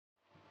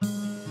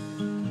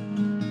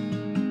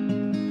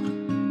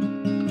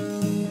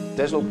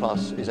DESlock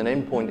Plus is an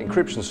endpoint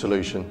encryption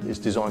solution. It's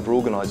designed for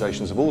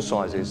organisations of all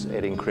sizes.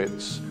 It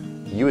encrypts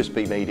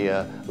USB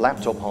media,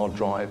 laptop hard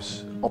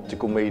drives,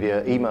 optical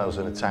media, emails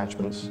and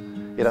attachments.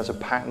 It has a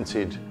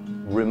patented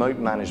remote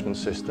management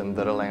system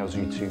that allows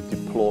you to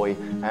deploy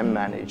and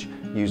manage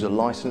user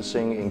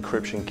licensing,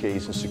 encryption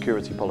keys and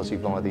security policy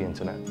via the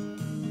internet.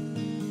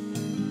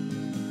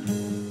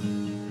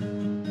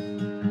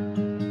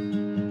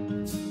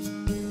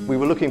 We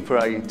were looking for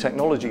a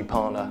technology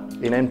partner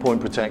in endpoint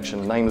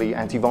protection, namely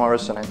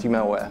antivirus and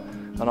anti-malware.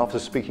 And after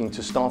speaking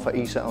to staff at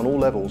ESET on all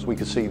levels, we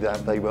could see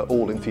that they were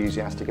all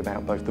enthusiastic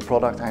about both the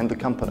product and the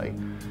company,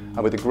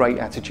 and with a great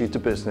attitude to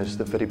business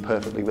that fitted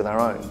perfectly with our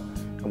own.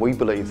 And we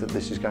believe that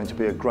this is going to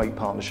be a great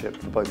partnership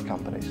for both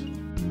companies.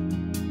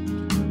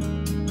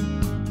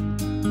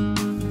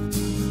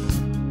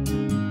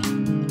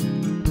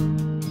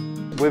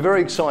 We're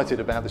very excited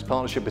about this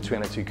partnership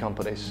between our two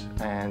companies,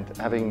 and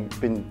having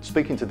been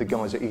speaking to the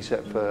guys at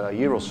ESET for a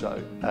year or so,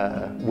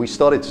 we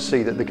started to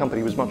see that the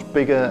company was much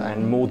bigger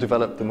and more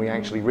developed than we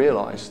actually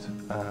realised,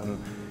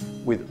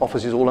 with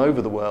offices all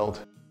over the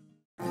world.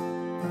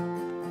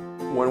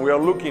 When we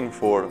are looking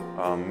for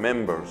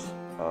members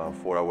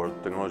for our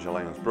Technology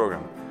Alliance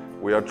program,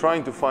 we are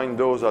trying to find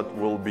those that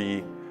will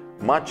be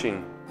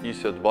matching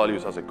ESET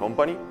values as a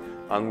company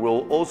and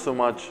will also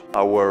match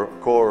our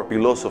core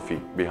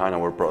philosophy behind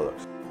our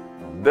products.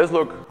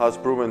 DESlock has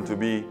proven to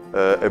be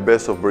a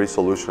best-of-breed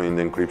solution in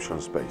the encryption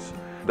space.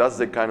 That's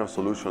the kind of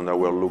solution that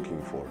we're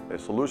looking for, a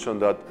solution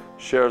that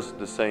shares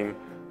the same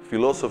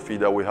philosophy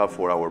that we have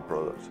for our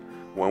products.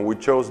 When we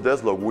chose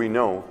DESlock, we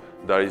know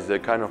that is the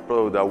kind of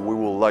product that we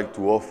would like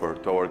to offer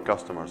to our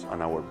customers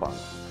and our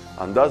partners.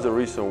 And that's the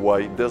reason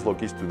why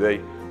DESlock is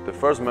today the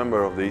first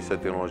member of the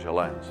ESET Technology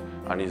Alliance,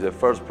 and is the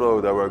first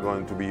product that we're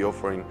going to be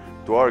offering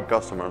to our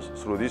customers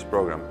through this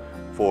program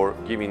for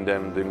giving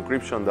them the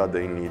encryption that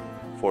they need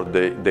for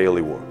their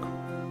daily work.